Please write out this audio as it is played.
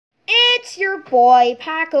It's your boy,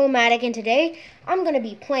 Pacomatic, and today I'm going to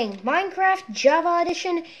be playing Minecraft Java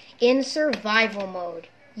Edition in survival mode.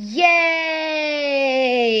 Yay!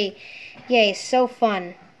 Yay, so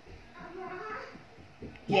fun.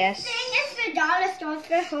 Yes? This thing is the dollar store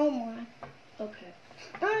for homework. Okay.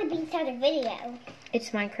 I want to be inside a video.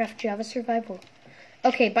 It's Minecraft Java Survival.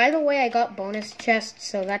 Okay, by the way, I got bonus chests,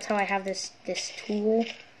 so that's how I have this tool.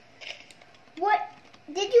 What?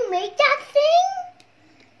 Did you make that thing?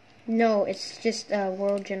 No, it's just a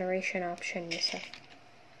world generation option, Lisa.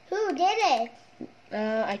 Who did it?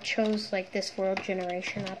 I chose like this world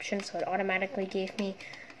generation option, so it automatically gave me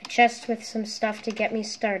a chest with some stuff to get me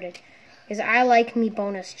started. Because I like me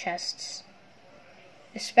bonus chests.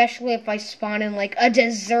 Especially if I spawn in like a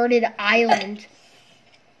deserted island.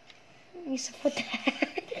 Yusuf, what the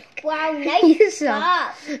heck? Wow, nice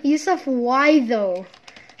stuff. Yusuf, why though?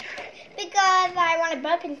 Because I want to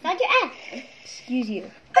bump inside your ass. Excuse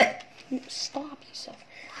you. Stop, Yusuf.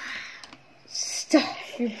 Stop.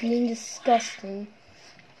 You're being disgusting.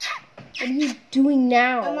 What are you doing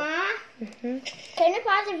now? Mama, can you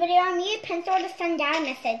pause the video? I need a pencil to send down a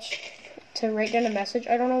message. To write down a message?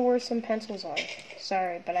 I don't know where some pencils are.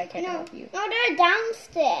 Sorry, but I can't help you. No, they're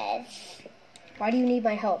downstairs. Why do you need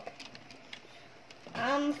my help?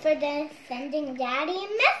 For the sending Daddy a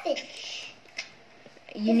message.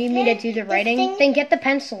 You need me to do the writing? Then get the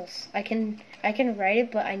pencils. I can write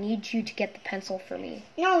it, but I need you to get the pencil for me.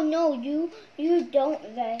 No, you don't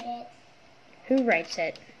write it. Who writes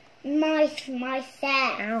it? Myself.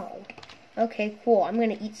 Ow. Okay, cool. I'm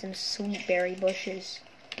gonna eat some sweet berry bushes.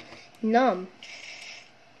 Numb.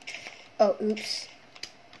 Oh, oops.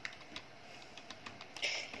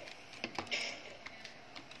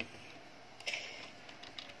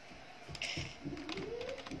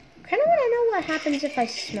 I kind of want to know what happens if I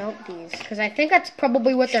smelt these, because I think that's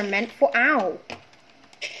probably what they're meant for. Ow!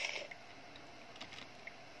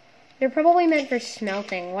 They're probably meant for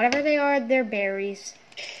smelting. Whatever they are, they're berries.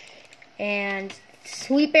 And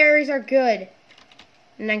sweet berries are good.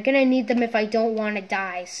 And I'm going to need them if I don't want to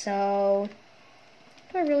die, so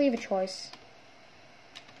do I really have a choice?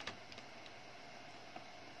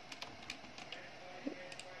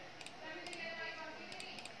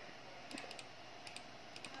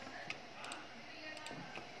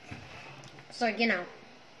 So, you know.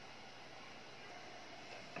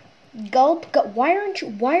 Gulp. Why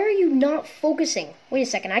are you not focusing? Wait a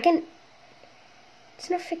second. It's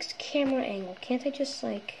not a fixed camera angle. Can't I just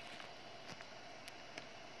like...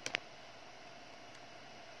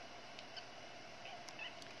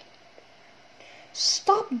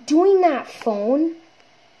 Stop doing that, phone.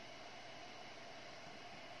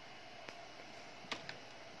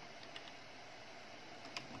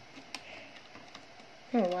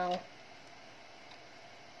 Oh, well.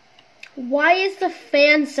 Why is the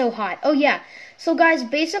fan so hot? Oh, yeah. So, guys,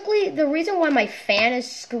 basically, the reason why my fan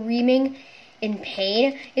is screaming in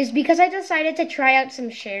pain is because I decided to try out some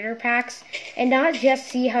shader packs and not just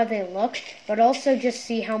see how they look, but also just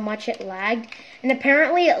see how much it lagged. And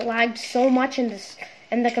apparently it lagged so much and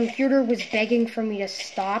the computer was begging for me to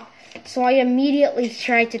stop, so I immediately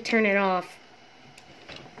tried to turn it off.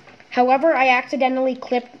 However, I accidentally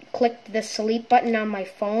clicked the sleep button on my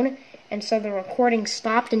phone, and so the recording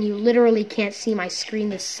stopped, and you literally can't see my screen.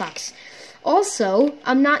 This sucks. Also,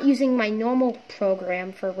 I'm not using my normal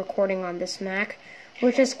program for recording on this Mac,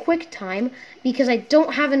 which is QuickTime, because I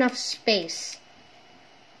don't have enough space.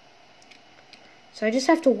 So I just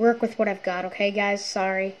have to work with what I've got, okay, guys?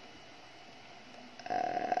 Sorry.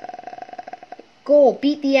 Goal,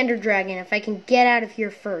 beat the Ender Dragon if I can get out of here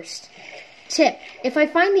first. Tip, if I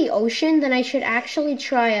find the ocean, then I should actually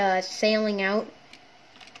try sailing out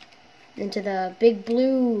into the big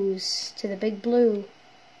blues, to the big blue.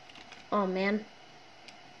 Oh, man.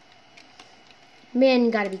 Man,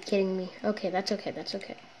 you gotta be kidding me. Okay, that's okay, that's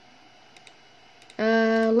okay.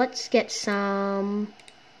 Let's get some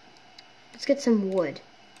wood.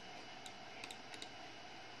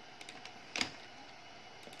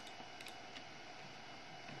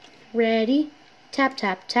 Ready? Tap,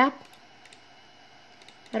 tap, tap.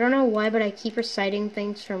 I don't know why, but I keep reciting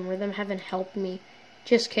things from Rhythm Heaven Help Me.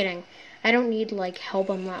 Just kidding. I don't need, like, help.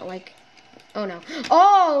 I'm not, like... Oh, no.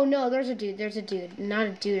 Oh, no, there's a dude. There's a dude. Not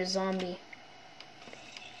a dude, a zombie.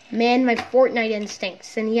 Man, my Fortnite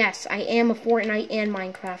instincts. And yes, I am a Fortnite and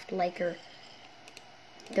Minecraft liker.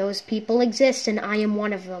 Those people exist, and I am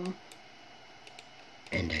one of them.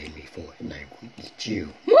 And Amy Fortnite will eat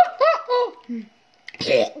you.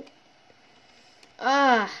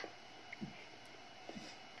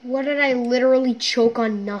 What did I literally choke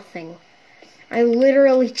on nothing? I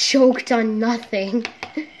literally choked on nothing.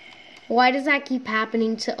 Why does that keep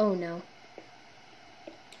happening to... Oh, no.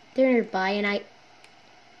 They're nearby,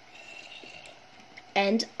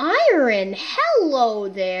 and Iron, hello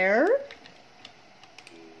there.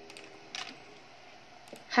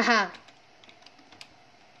 Haha.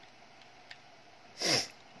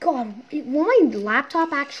 God, will my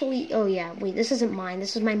laptop actually... Oh yeah, wait, this isn't mine.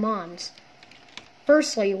 This is my mom's.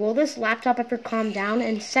 Firstly, will this laptop ever calm down?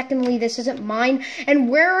 And secondly, this isn't mine. And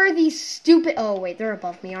where are these stupid... Oh, wait, they're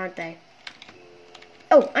above me, aren't they?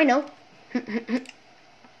 Oh, I know.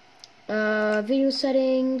 Video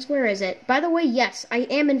settings, where is it? By the way, yes, I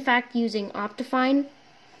am in fact using Optifine.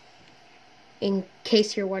 In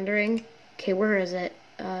case you're wondering. Okay, where is it?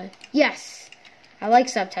 Yes. I like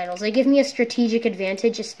subtitles. They give me a strategic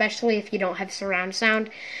advantage, especially if you don't have surround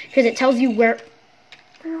sound, because it tells you where...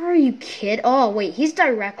 Where are you, kid? Oh, wait, he's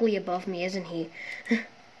directly above me, isn't he?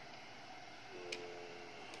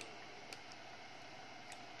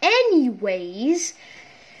 Anyways,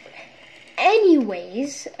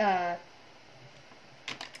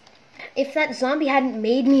 if that zombie hadn't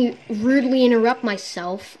made me rudely interrupt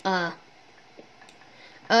myself,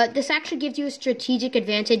 this actually gives you a strategic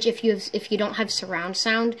advantage if you don't have surround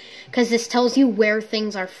sound, because this tells you where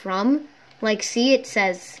things are from. Like, see, it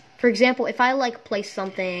says, for example, if I like place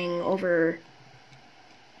something over,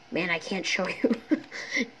 man, I can't show you.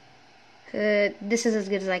 This is as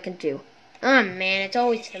good as I can do. Oh man, it's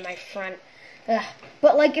always to my front.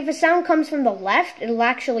 But like, if a sound comes from the left, it'll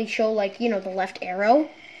actually show, like, you know, the left arrow,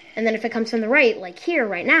 and then if it comes from the right, like here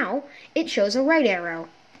right now, it shows a right arrow.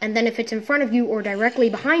 And then if it's in front of you, or directly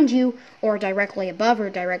behind you, or directly above, or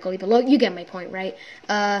directly below, you get my point, right?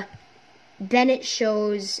 Then it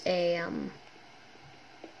shows a,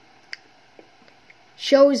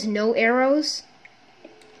 shows no arrows.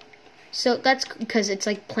 So that's because it's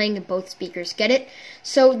like playing in both speakers, get it?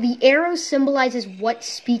 So the arrow symbolizes what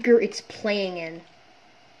speaker it's playing in.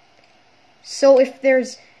 So if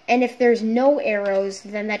there's no arrows,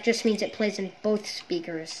 then that just means it plays in both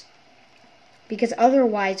speakers. Because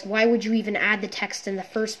otherwise, why would you even add the text in the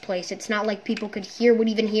first place? It's not like people would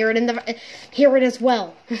even hear it as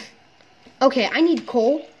well. Okay, I need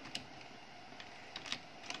coal.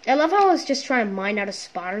 I love how I was just trying to mine out a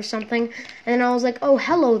spot or something, and then I was like, "Oh,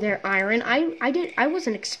 hello there, Iron. I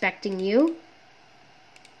wasn't expecting you.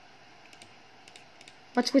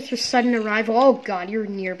 What's with your sudden arrival? Oh God, you're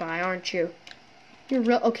nearby, aren't you? You're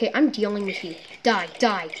real. Okay, I'm dealing with you. Die,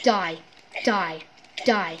 die, die, die,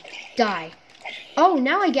 die, die." Oh,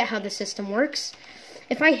 now I get how the system works.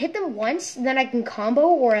 If I hit them once, then I can combo,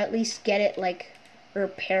 or at least get it, like, or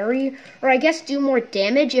parry, or I guess do more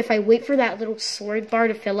damage if I wait for that little sword bar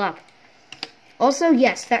to fill up. Also,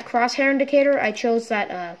 yes, that crosshair indicator, I chose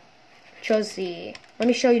that, let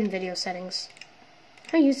me show you in video settings.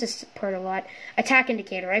 I use this part a lot. Attack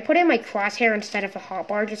indicator. I put in my crosshair instead of a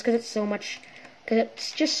hotbar just because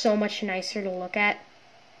it's just so much nicer to look at.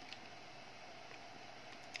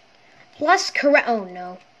 Plus, oh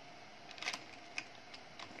no.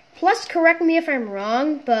 Plus, correct me if I'm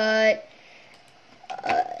wrong, but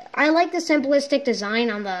I like the simplistic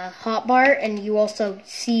design on the hotbar, and you also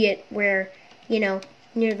see it where, you know,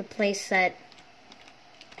 near the place that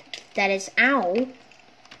is, ow,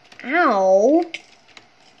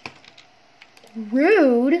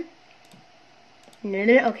 rude.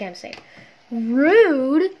 No, okay, I'm safe.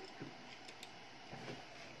 Rude.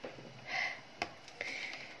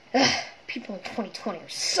 Ugh, people in 2020 are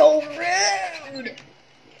so rude.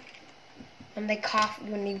 When they cough,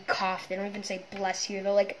 they don't even say bless you.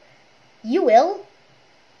 They're like, you ill?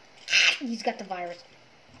 He's got the virus.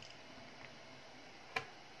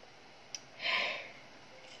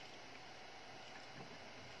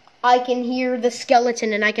 I can hear the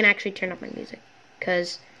skeleton, and I can actually turn up my music,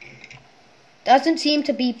 because doesn't seem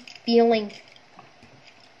to be feeling.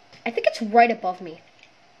 I think it's right above me.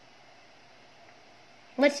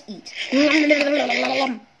 Let's eat.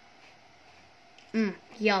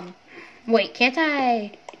 Yum. Wait, can't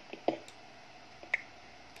I?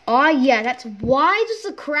 Oh yeah, that's why does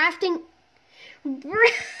the crafting.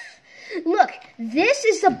 Look, this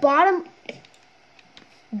is the bottom.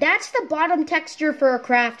 That's the bottom texture for a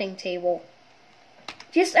crafting table.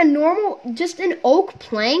 Just an oak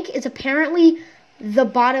plank is apparently the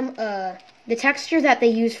bottom, the texture that they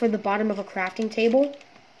use for the bottom of a crafting table.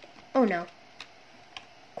 Oh no.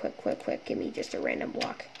 Quick, give me just a random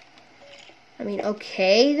block. I mean,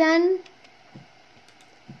 okay then.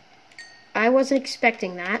 I wasn't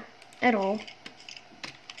expecting that at all.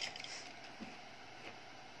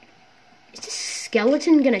 Is this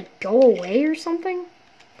skeleton gonna go away or something?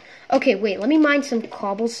 Okay, wait, let me mine some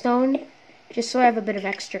cobblestone, just so I have a bit of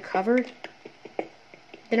extra cover.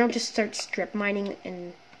 Then I'll just start strip mining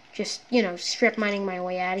and Just, you know, strip mining my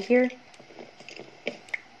way out of here.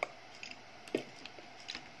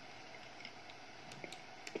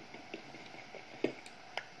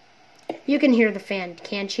 You can hear the fan,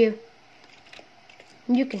 can't you?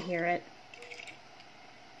 You can hear it.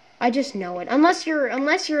 I just know it. Unless you're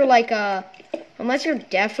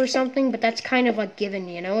deaf or something, but that's kind of a given,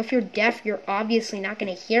 you know? If you're deaf, you're obviously not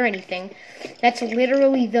going to hear anything. That's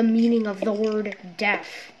literally the meaning of the word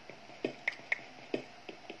deaf.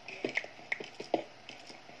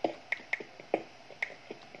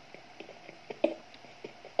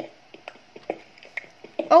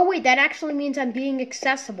 Oh wait, that actually means I'm being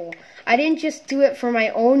accessible. I didn't just do it for my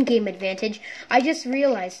own game advantage. I just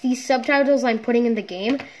realized these subtitles I'm putting in the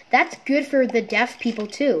game, that's good for the deaf people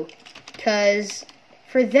too. Because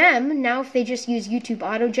for them, now if they just use YouTube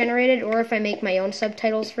auto-generated, or if I make my own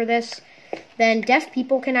subtitles for this, then deaf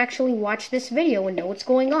people can actually watch this video and know what's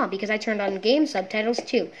going on, because I turned on game subtitles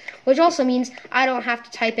too. Which also means I don't have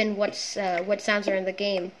to type in what sounds are in the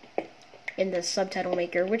game in the subtitle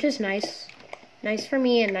maker, which is nice. Nice for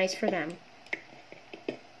me and nice for them.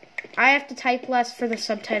 I have to type less for the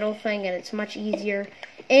subtitle thing, and it's much easier.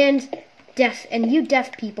 And you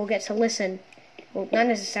deaf people get to listen. Well, not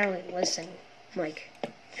necessarily listen. Like,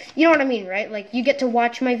 you know what I mean, right? Like, you get to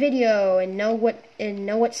watch my video and know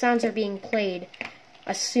what sounds are being played,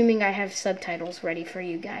 assuming I have subtitles ready for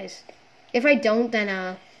you guys. If I don't,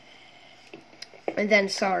 then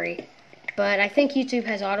sorry. But I think YouTube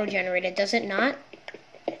has auto-generated, does it not?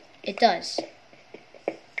 It does.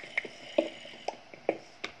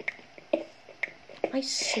 I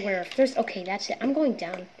swear, if there's... Okay, that's it. I'm going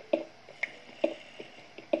down.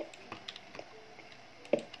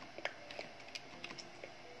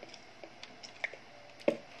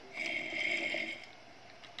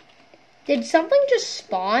 Did something just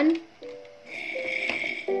spawn?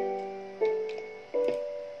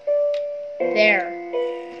 There.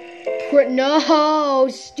 No!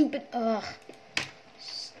 Stupid... Ugh.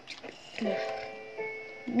 Stupid... Ugh.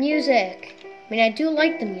 Music. I mean, I do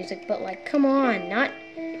like the music, but, like, come on,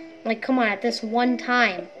 come on, at this one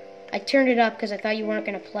time. I turned it up because I thought you weren't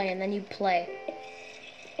going to play, and then you play.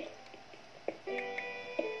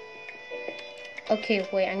 Okay,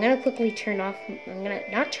 wait, I'm going to quickly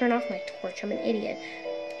not turn off my torch, I'm an idiot.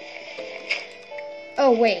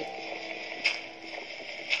 Oh, wait.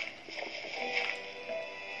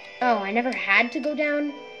 Oh, I never had to go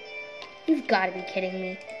down? You've got to be kidding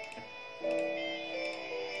me.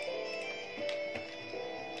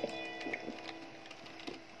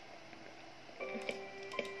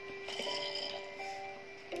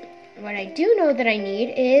 What I do know that I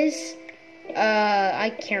need is,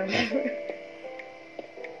 I can't remember.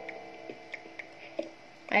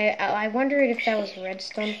 I wondered if that was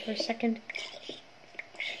redstone for a second.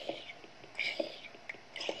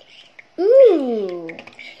 Ooh.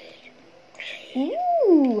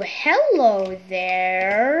 Ooh, hello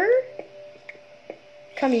there.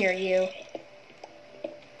 Come here, you.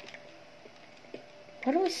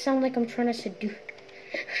 Why do I sound like I'm trying to seduce?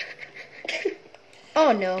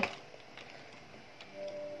 Oh, no.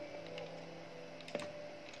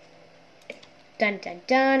 Dun, dun,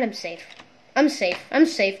 dun. I'm safe. I'm safe. I'm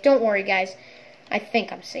safe. Don't worry, guys. I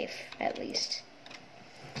think I'm safe, at least.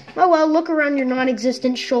 Oh, well, look around your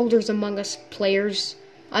non-existent shoulders, Among Us players.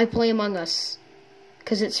 I play Among Us.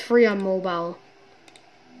 Because it's free on mobile.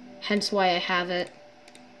 Hence why I have it.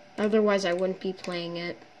 Otherwise, I wouldn't be playing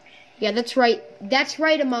it. Yeah, that's right. That's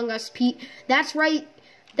right, Among Us. That's right.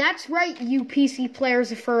 That's right, you PC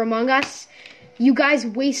players for Among Us. You guys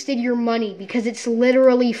wasted your money because it's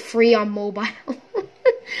literally free on mobile.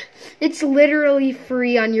 It's literally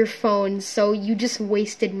free on your phone, so you just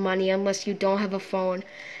wasted money unless you don't have a phone.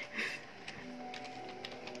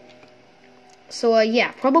 So,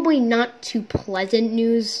 yeah, probably not too pleasant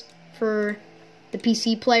news for the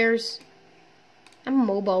PC players. I'm a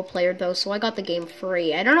mobile player, though, so I got the game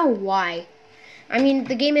free. I don't know why. I mean,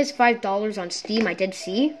 the game is $5 on Steam, I did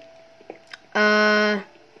see.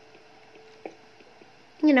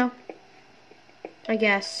 You know, I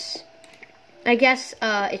guess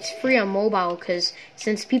it's free on mobile because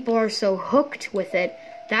since people are so hooked with it,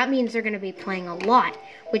 that means they're going to be playing a lot,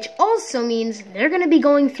 which also means they're going to be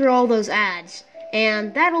going through all those ads,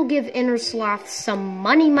 and that'll give Innersloth some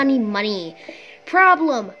money.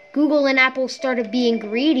 Problem, Google and Apple started being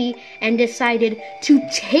greedy and decided to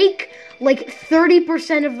take like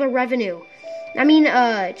 30% of the revenue. I mean,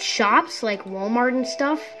 shops like Walmart and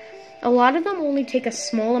stuff, a lot of them only take a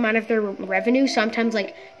small amount of their revenue, sometimes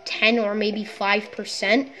like 10 or maybe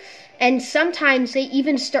 5%. And sometimes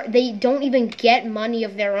they don't even get money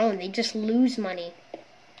of their own. They just lose money.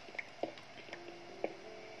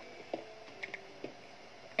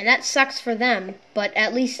 And that sucks for them, but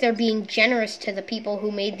at least they're being generous to the people who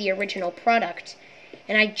made the original product.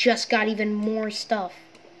 And I just got even more stuff.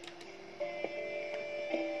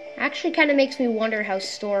 Actually kind of makes me wonder how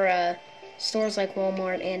stores like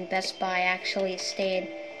Walmart and Best Buy actually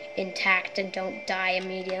stayed intact and don't die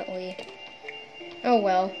immediately. Oh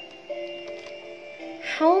well.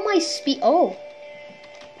 How am I oh.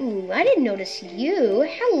 Ooh, I didn't notice you.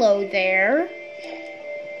 Hello there.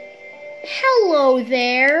 Hello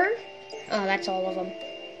there. Oh, that's all of them.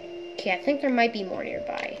 Okay, I think there might be more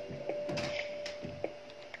nearby.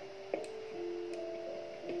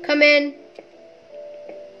 Come in.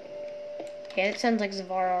 Okay, that sounds like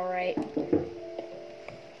Zavar, alright.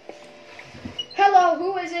 Hello,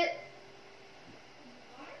 who is it?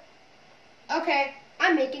 Okay,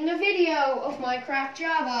 I'm making a video of Minecraft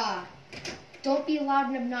Java. Don't be loud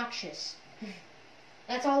and obnoxious.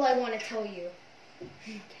 That's all I want to tell you.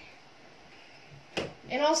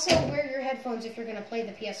 And also wear your headphones if you're going to play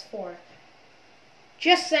the PS4.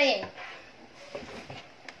 Just saying.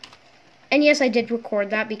 And yes, I did record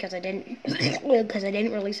that because I didn't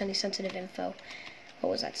release any sensitive info. What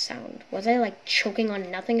was that sound? Was I like choking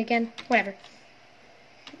on nothing again? Whatever.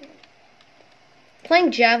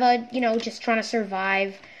 Playing Java, you know, just trying to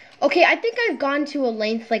survive. Okay, I think I've gone to a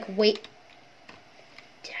length like wait.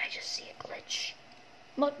 Did I just see a glitch?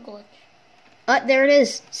 What glitch? There it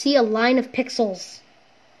is. See a line of pixels.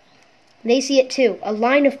 They see it too. A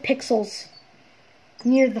line of pixels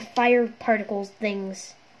near the fire particles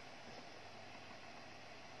things.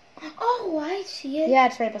 Oh, I see it. Yeah,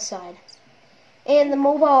 it's right beside. And the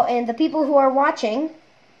mobile and the people who are watching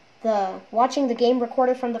the game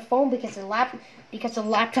recorded from the phone because the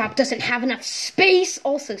laptop doesn't have enough space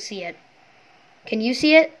also see it. Can you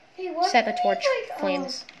see it? Hey, what Set the torch like,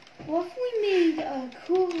 flames. What if we made a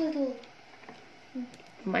cool little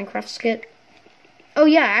Minecraft skit? Oh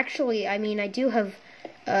yeah, actually, I mean I do have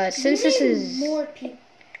since this is more people.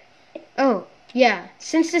 Oh, yeah.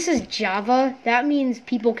 Since this is Java, that means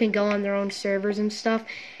people can go on their own servers and stuff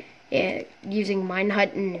using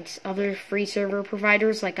Minehut and other free server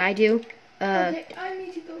providers like I do. Okay, I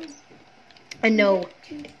need to go. I know.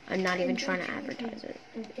 I'm not even trying to advertise it.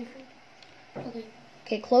 Okay.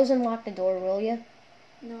 Okay, close and lock the door, will you?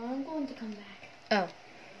 No, I'm going to come back. Oh.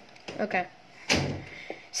 Okay.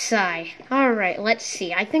 Sigh. Alright, let's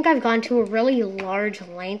see. I think I've gone to a really large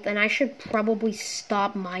length, and I should probably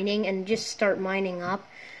stop mining and just start mining up.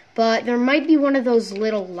 But there might be one of those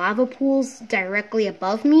little lava pools directly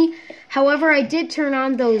above me. However, I did turn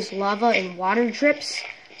on those lava and water drips,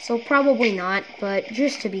 so probably not, but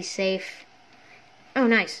just to be safe. Oh,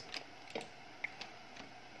 nice.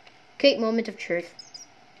 Okay, moment of truth.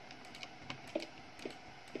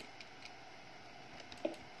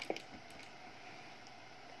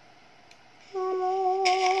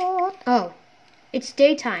 Oh, it's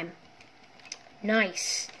daytime.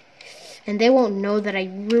 Nice. And they won't know that I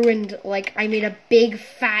ruined, like, I made a big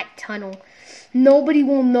fat tunnel. Nobody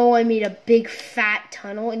will know I made a big fat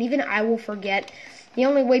tunnel, and even I will forget. The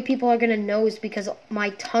only way people are going to know is because my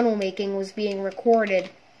tunnel making was being recorded.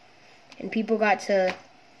 And people got to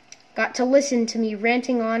listen to me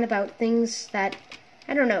ranting on about things that,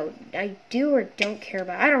 I don't know, I do or don't care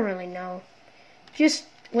about. I don't really know. Just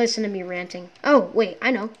listen to me ranting. Oh, wait,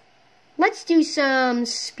 I know. Let's do some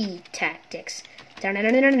speed tactics. Na na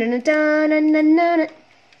na na na na.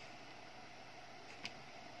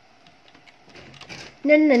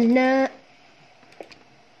 Na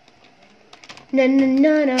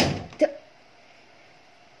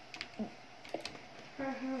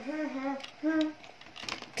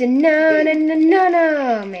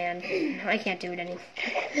man, I can't do it anymore.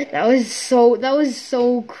 That was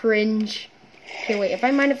so cringe. Okay, wait. If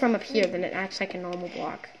I mine it from up here, then it acts like a normal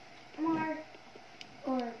block.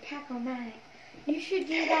 Or Pacomatic. You should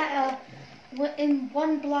do that in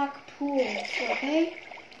 1 block pools, okay?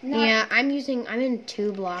 Yeah, I'm in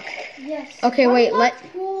 2 block. Yes. Okay, wait.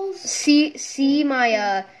 Pools. See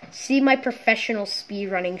my professional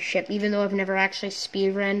speedrunning ship. Even though I've never actually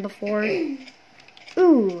speedrun before.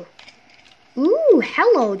 Ooh,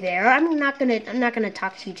 hello there. I'm not gonna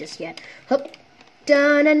talk to you just yet. Hup,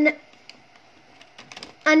 dun,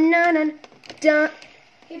 dun.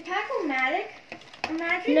 Hey, Pacomatic.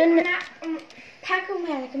 Imagine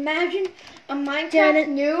Pacomatic. Imagine a Minecraft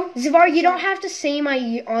noob. Zavar, you don't have to say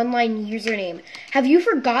my online username. Have you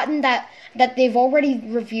forgotten that they've already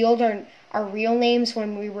revealed our real names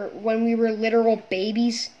when we were literal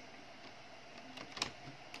babies?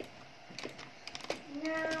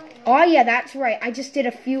 No. Oh yeah, that's right. I just did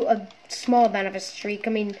a small amount of a streak.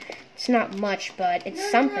 I mean, it's not much, but it's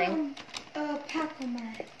something.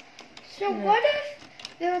 Pacomatic. So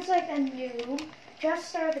there was like a noob just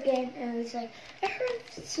started the game and it was like, I heard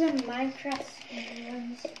some Minecraft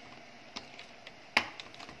speedruns.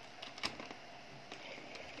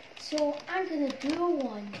 So I'm gonna do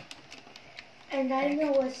one. And I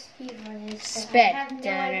know what speedrun is. Spec. I have no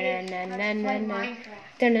idea how to play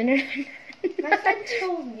Minecraft. My friend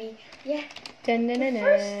told me, yeah. The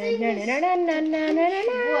first thing is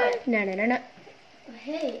wood.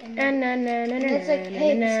 Hey, and it's like,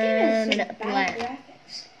 hey, this game has some bad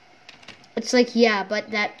graphics. It's like, yeah, but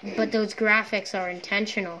those graphics are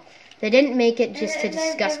intentional. They didn't make it just to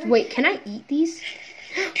disgust. Wait, can I eat these?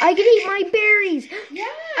 I can eat my berries. Yeah.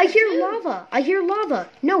 I hear lava. I hear lava.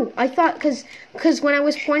 No, I thought because when I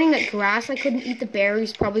was pointing at grass, I couldn't eat the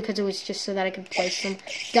berries, probably because it was just so that I could place them.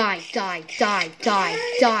 Die, die, die, die,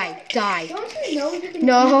 die, die. Don't you know you can eat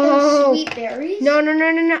those sweet berries? No.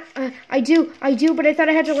 I do, but I thought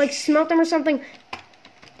I had to like smelt them or something.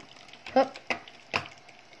 Oh.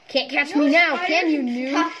 Can't catch me now, can you,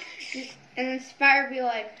 noob? And then Spire be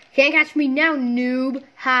like, can't catch me now, noob.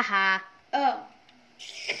 Ha ha. Oh.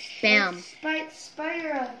 Bam.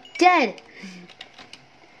 Spire. Dead.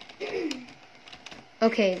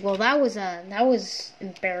 Okay, well that was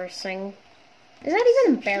embarrassing. Is that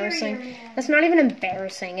even embarrassing? That's not even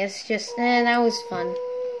embarrassing. It's just that was fun.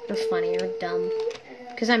 Or funny or dumb.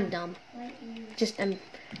 Cause I'm dumb.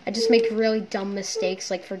 I just make really dumb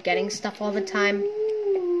mistakes, like forgetting stuff all the time.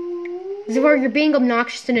 Zivor, you're being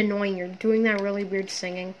obnoxious and annoying. You're doing that really weird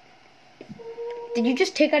singing. Did you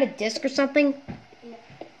just take out a disc or something? Yeah.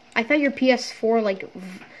 I thought your PS4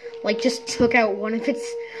 like just took out one of its,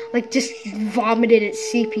 like just vomited its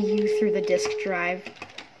CPU through the disc drive.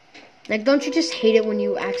 Like, don't you just hate it when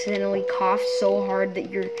you accidentally cough so hard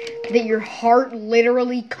that your heart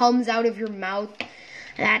literally comes out of your mouth?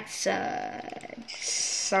 That's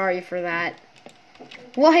sorry for that.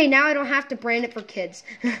 Well, hey, now I don't have to brand it for kids.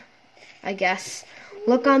 I guess.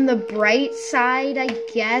 Look on the bright side, I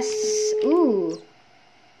guess. Ooh.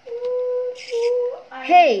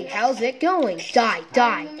 Hey, how's it going? Die,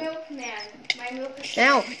 die. I'm the milkman. My milk is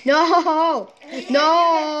Now,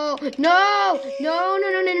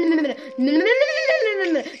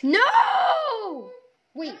 no.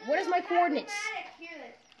 Wait, what is my coordinates?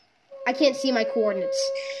 I can't see my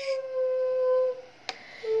coordinates.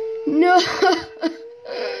 No.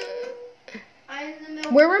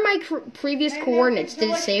 Where were my previous coordinates? Did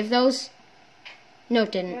it save those? No,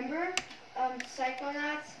 it didn't. Remember?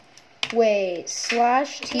 Psychonauts? Wait,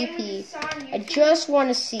 /TP. I just want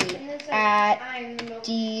to see at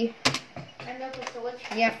D.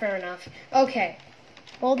 Yeah, fair enough. Okay.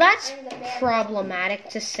 Well, that's problematic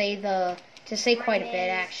to say quite a bit,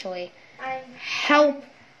 actually. Help!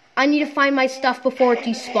 I need to find my stuff before it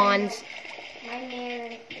despawns. My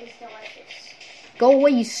man is delicious. Go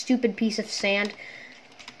away, you stupid piece of sand.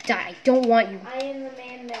 Die. I don't want you. I am the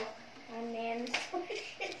man milk. My man is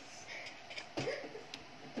delicious.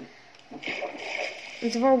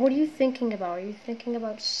 Zvar, what are you thinking about? Are you thinking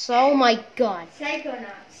about... Oh my god.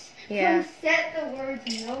 Psychonauts. Yeah. Set the words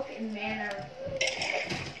milk and manner.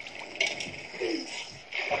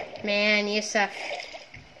 Man, Yusuf.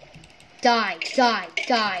 Die, die,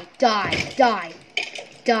 die, die, die,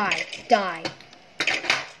 die, die.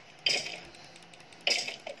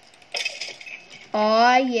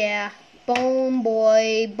 Aw, yeah. Bone,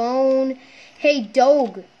 boy, bone. Hey,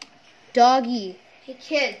 dog. Doggy. Hey,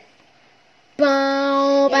 kid.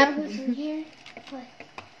 Bone. You know who's in here? What?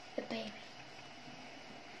 The baby.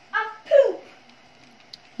 A poop!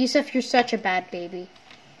 Yusuf, you're such a bad baby.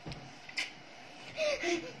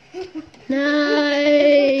 Nice.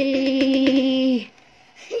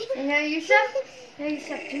 And now Yusuf,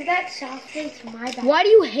 do that softly to my back. Why do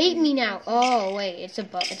you hate me now? Oh wait, it's a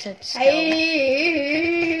stone.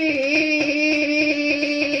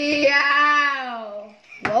 Ow.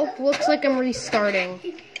 Well, looks like I'm restarting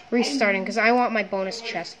because I want my bonus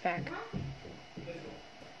chest back.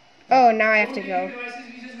 Oh, now I have to go.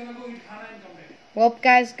 Well,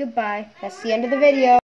 guys, goodbye. That's the end of the video.